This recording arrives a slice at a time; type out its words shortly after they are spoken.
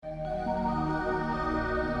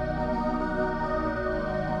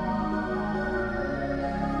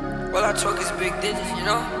All I talk is big digits, you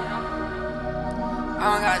know? I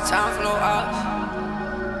don't got time for no ops.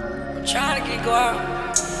 I'm trying to get go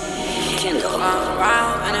out. Kendxll. I'm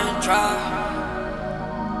around and then drive.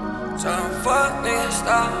 So don't fuck niggas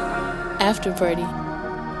stop. Afterparty.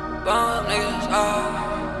 Bum niggas off.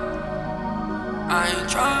 I ain't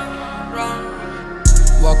trying to run.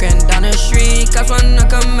 Walking down the street, cops wanna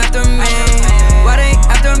come after me.